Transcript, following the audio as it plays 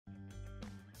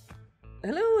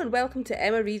Hello and welcome to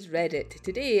Emma Reads Reddit.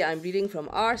 Today I'm reading from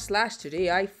r/today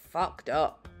I fucked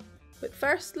up. But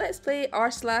first let's play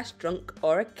r/drunk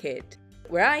or a kid,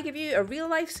 where I give you a real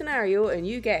life scenario and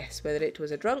you guess whether it was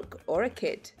a drunk or a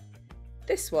kid.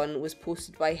 This one was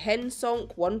posted by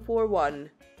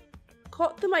hensonk141.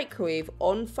 Caught the microwave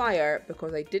on fire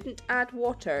because I didn't add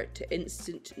water to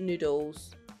instant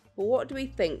noodles. But what do we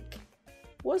think?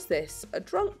 Was this a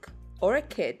drunk or a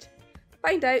kid?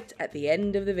 Find out at the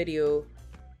end of the video.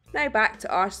 Now back to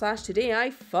r/today I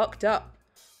fucked up,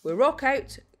 where Rock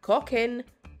Out, Cock In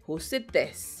posted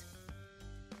this.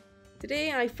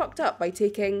 Today I fucked up by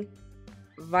taking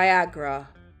Viagra.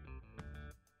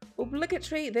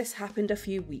 Obligatory, this happened a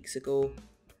few weeks ago.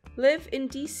 Live in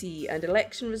DC and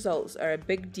election results are a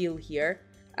big deal here.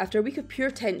 After a week of pure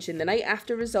tension, the night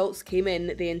after results came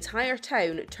in, the entire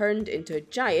town turned into a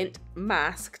giant,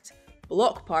 masked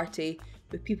block party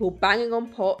with people banging on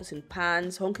pots and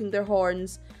pans, honking their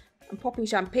horns and popping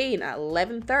champagne at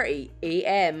 11:30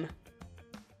 AM.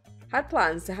 Had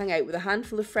plans to hang out with a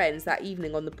handful of friends that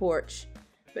evening on the porch,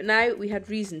 but now we had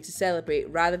reason to celebrate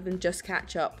rather than just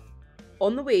catch up.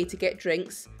 On the way to get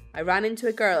drinks, I ran into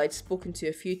a girl I'd spoken to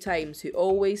a few times who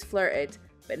always flirted,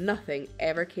 but nothing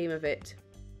ever came of it.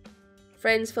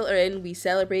 Friends filter in, we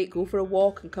celebrate, go for a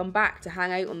walk and come back to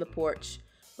hang out on the porch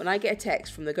when I get a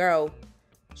text from the girl.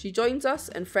 She joins us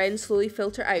and friends slowly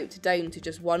filter out down to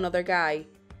just one other guy.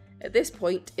 At this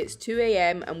point, it's 2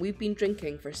 AM and we've been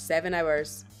drinking for 7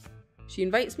 hours. She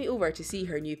invites me over to see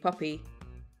her new puppy.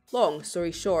 Long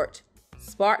story short,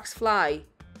 sparks fly.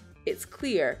 It's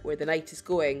clear where the night is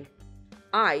going.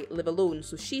 I live alone,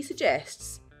 so she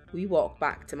suggests we walk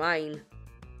back to mine.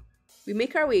 We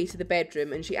make our way to the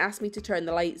bedroom and she asks me to turn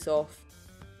the lights off.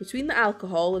 Between the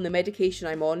alcohol and the medication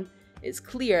I'm on, it's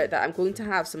clear that I'm going to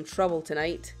have some trouble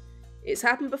tonight. It's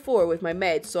happened before with my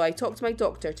meds, so I talk to my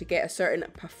doctor to get a certain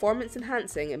performance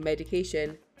enhancing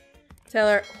medication. Tell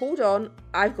her, hold on,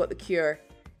 I've got the cure.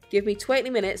 Give me 20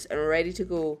 minutes and I'm ready to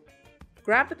go.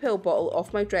 Grab the pill bottle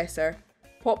off my dresser,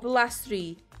 pop the last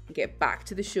 3 and get back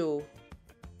to the show.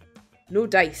 No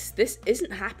dice, this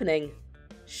isn't happening.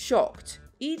 Shocked.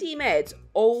 ED meds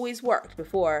always worked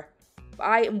before, but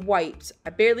I am wiped. I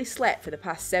barely slept for the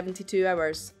past 72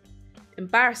 hours.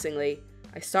 Embarrassingly,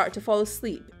 I start to fall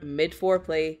asleep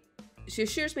mid-foreplay. She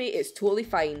assures me it's totally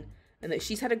fine and that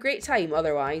she's had a great time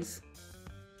otherwise.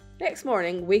 Next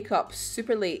morning, wake up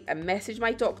super late and message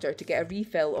my doctor to get a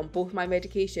refill on both my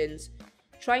medications,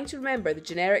 trying to remember the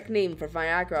generic name for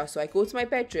Viagra, so I go to my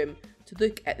bedroom to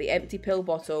look at the empty pill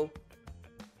bottle.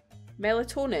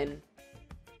 Melatonin.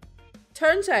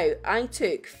 Turns out I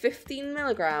took 15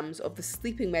 milligrams of the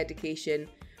sleeping medication,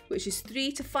 which is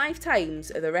 3 to 5 times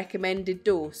the recommended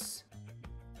dose.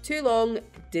 Too long,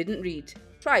 didn't read.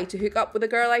 Tried to hook up with a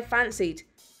girl I fancied,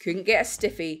 couldn't get a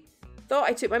stiffy. Thought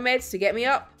I took my meds to get me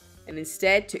up, and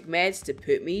instead took meds to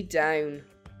put me down.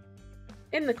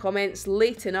 In the comments,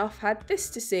 Late Enough had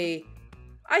this to say: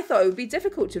 I thought it would be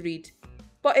difficult to read,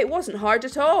 but it wasn't hard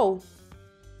at all.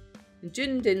 And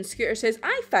Jundin Scooter says,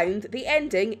 I found the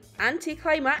ending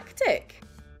anticlimactic.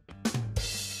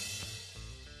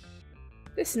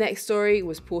 This next story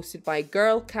was posted by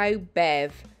Girl Cow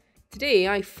Bev. Today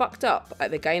I fucked up at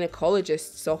the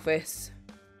gynecologist's office.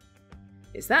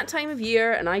 It's that time of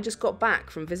year and I just got back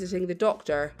from visiting the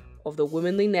doctor of the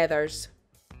womanly nethers.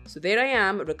 So there I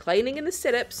am, reclining in the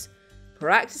stirrups,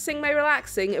 practicing my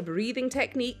relaxing breathing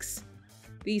techniques.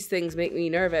 These things make me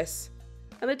nervous.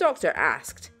 And the doctor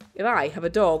asked if I have a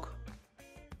dog.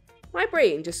 My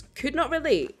brain just could not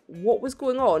relate what was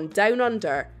going on down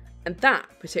under and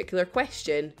that particular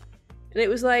question. And it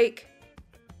was like,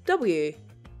 WTF.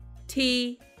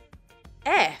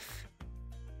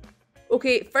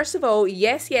 Okay, first of all,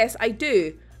 yes, I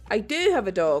do. I do have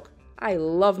a dog. I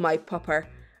love my pupper.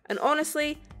 And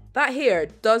honestly, that hair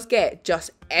does get just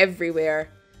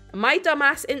everywhere. And my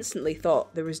dumbass instantly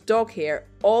thought there was dog hair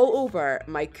all over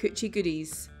my coochie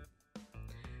goodies.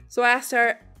 So I asked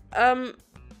her,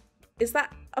 is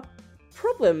that a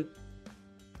problem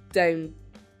down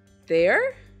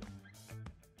there?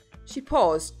 She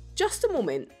paused just a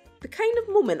moment. The kind of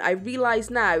moment I realise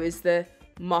now is the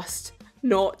must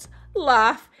not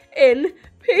laugh in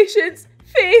patient's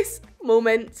face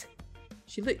moment.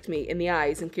 She looked me in the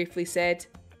eyes and carefully said,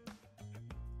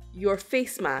 your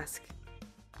face mask.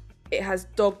 It has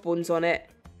dog bones on it.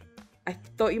 I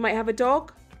thought you might have a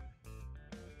dog?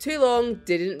 Too long,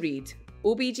 didn't read.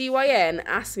 OBGYN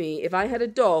asked me if I had a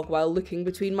dog while looking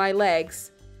between my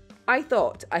legs. I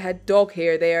thought I had dog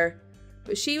hair there,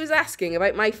 but she was asking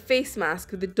about my face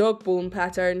mask with the dog bone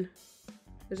pattern.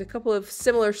 There's a couple of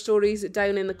similar stories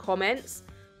down in the comments,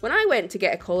 When I went to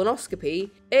get a colonoscopy,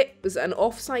 it was an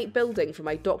off-site building for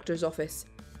my doctor's office.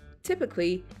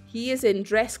 Typically, he is in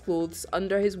dress clothes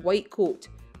under his white coat,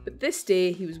 but this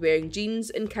day he was wearing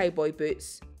jeans and cowboy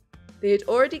boots. They had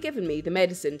already given me the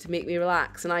medicine to make me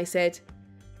relax, and I said,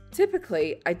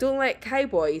 "Typically, I don't let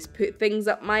cowboys put things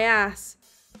up my ass,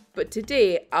 but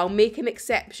today I'll make an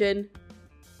exception."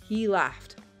 He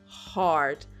laughed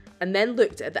hard and then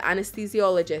looked at the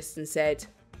anaesthesiologist and said,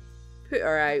 "Put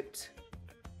her out."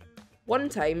 One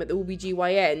time at the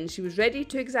OBGYN, she was ready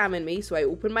to examine me, so I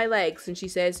opened my legs and she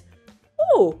says,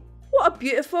 "Oh, what a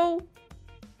beautiful..."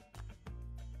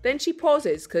 Then she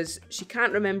pauses because she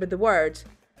can't remember the word.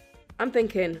 I'm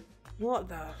thinking, what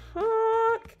the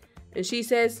fuck? And she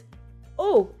says,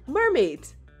 "Oh, mermaid."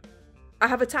 I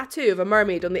have a tattoo of a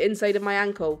mermaid on the inside of my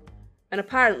ankle, and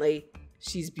apparently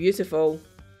she's beautiful.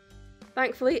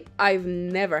 Thankfully, I've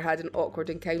never had an awkward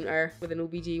encounter with an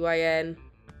OBGYN.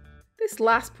 This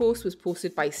last post was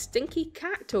posted by Stinky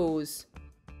Cat Toes.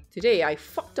 Today I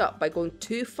fucked up by going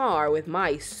too far with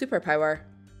my superpower.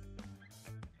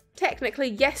 Technically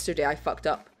yesterday I fucked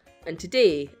up, and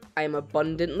today I am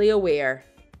abundantly aware.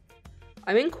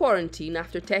 I'm in quarantine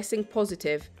after testing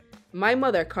positive. My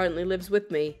mother currently lives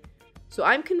with me, so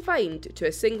I'm confined to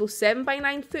a single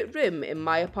 7x9 foot room in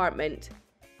my apartment.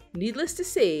 Needless to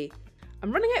say,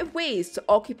 I'm running out of ways to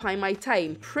occupy my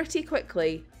time pretty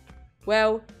quickly.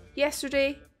 Well,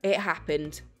 yesterday it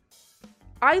happened.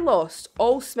 I lost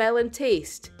all smell and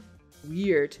taste.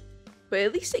 Weird, but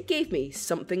at least it gave me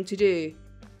something to do.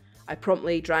 I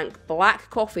promptly drank black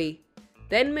coffee,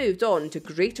 then moved on to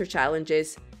greater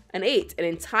challenges and ate an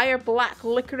entire black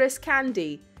licorice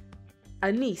candy.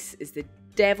 Anise is the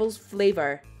devil's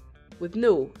flavour, with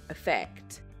no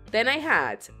effect. Then I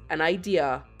had an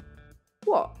idea.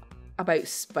 What about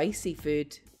spicy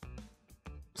food?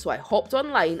 So I hopped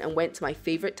online and went to my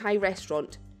favourite Thai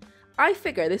restaurant. I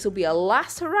figure this will be a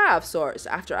last hurrah of sorts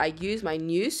after I use my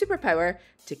new superpower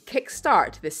to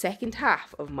kickstart the second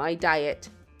half of my diet.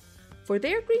 For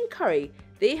their green curry,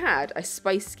 they had a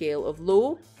spice scale of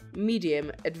low,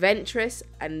 medium, adventurous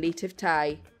and native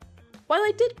Thai. While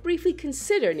I did briefly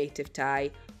consider native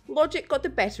Thai, logic got the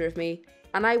better of me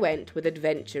and I went with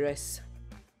adventurous.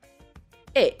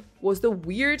 It was the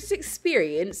weirdest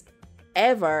experience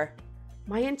ever.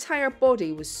 My entire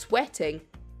body was sweating.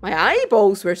 My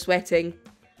eyeballs were sweating.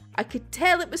 I could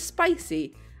tell it was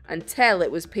spicy and tell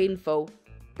it was painful,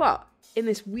 but in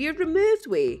this weird removed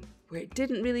way where it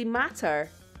didn't really matter.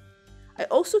 I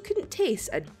also couldn't taste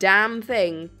a damn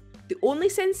thing. The only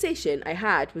sensation I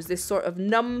had was this sort of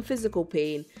numb physical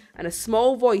pain and a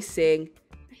small voice saying,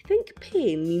 "I think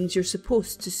pain means you're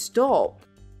supposed to stop."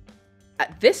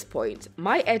 At this point,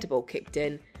 my edible kicked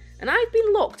in, and I've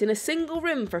been locked in a single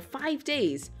room for 5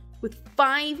 days, with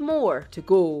 5 more to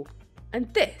go.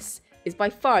 And this is by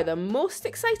far the most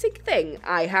exciting thing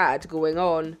I had going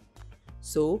on.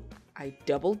 So I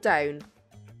doubled down,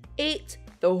 ate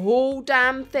the whole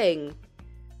damn thing,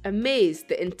 amazed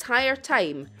the entire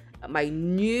time at my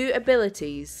new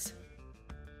abilities.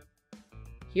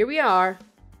 Here we are,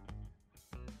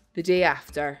 the day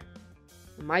after.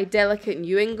 My delicate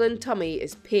New England tummy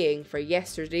is paying for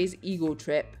yesterday's ego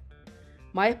trip.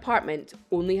 My apartment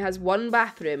only has 1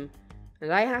 bathroom,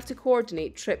 and I have to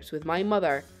coordinate trips with my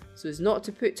mother so as not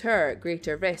to put her at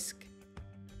greater risk.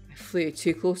 I flew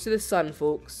too close to the sun,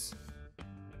 folks.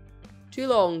 Too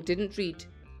long, didn't read,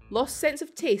 lost sense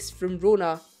of taste from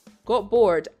Rona, got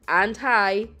bored and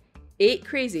high, ate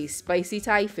crazy spicy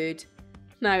Thai food.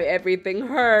 Now everything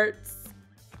hurts.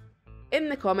 In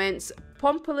the comments,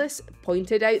 Pompulus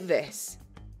pointed out this.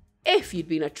 If you'd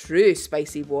been a true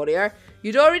spicy warrior,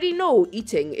 you'd already know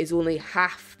eating is only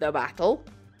half the battle.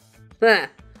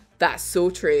 That's so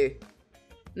true.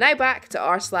 Now back to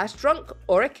r/drunk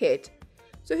or a kid.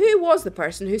 So who was the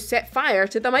person who set fire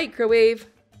to the microwave?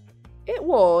 It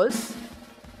was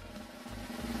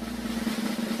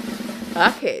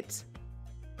a kid.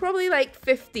 Probably like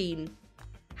 15.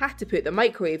 Had to put the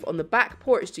microwave on the back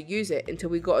porch to use it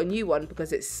until we got a new one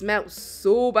because it smelt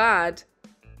so bad.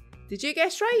 Did you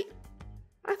guess right?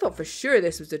 I thought for sure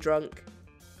this was a drunk.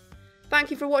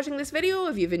 Thank you for watching this video.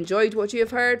 If you've enjoyed what you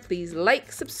have heard, please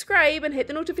like, subscribe and hit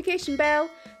the notification bell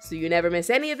so you never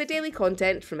miss any of the daily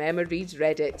content from Emma Reads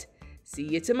Reddit. See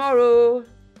you tomorrow.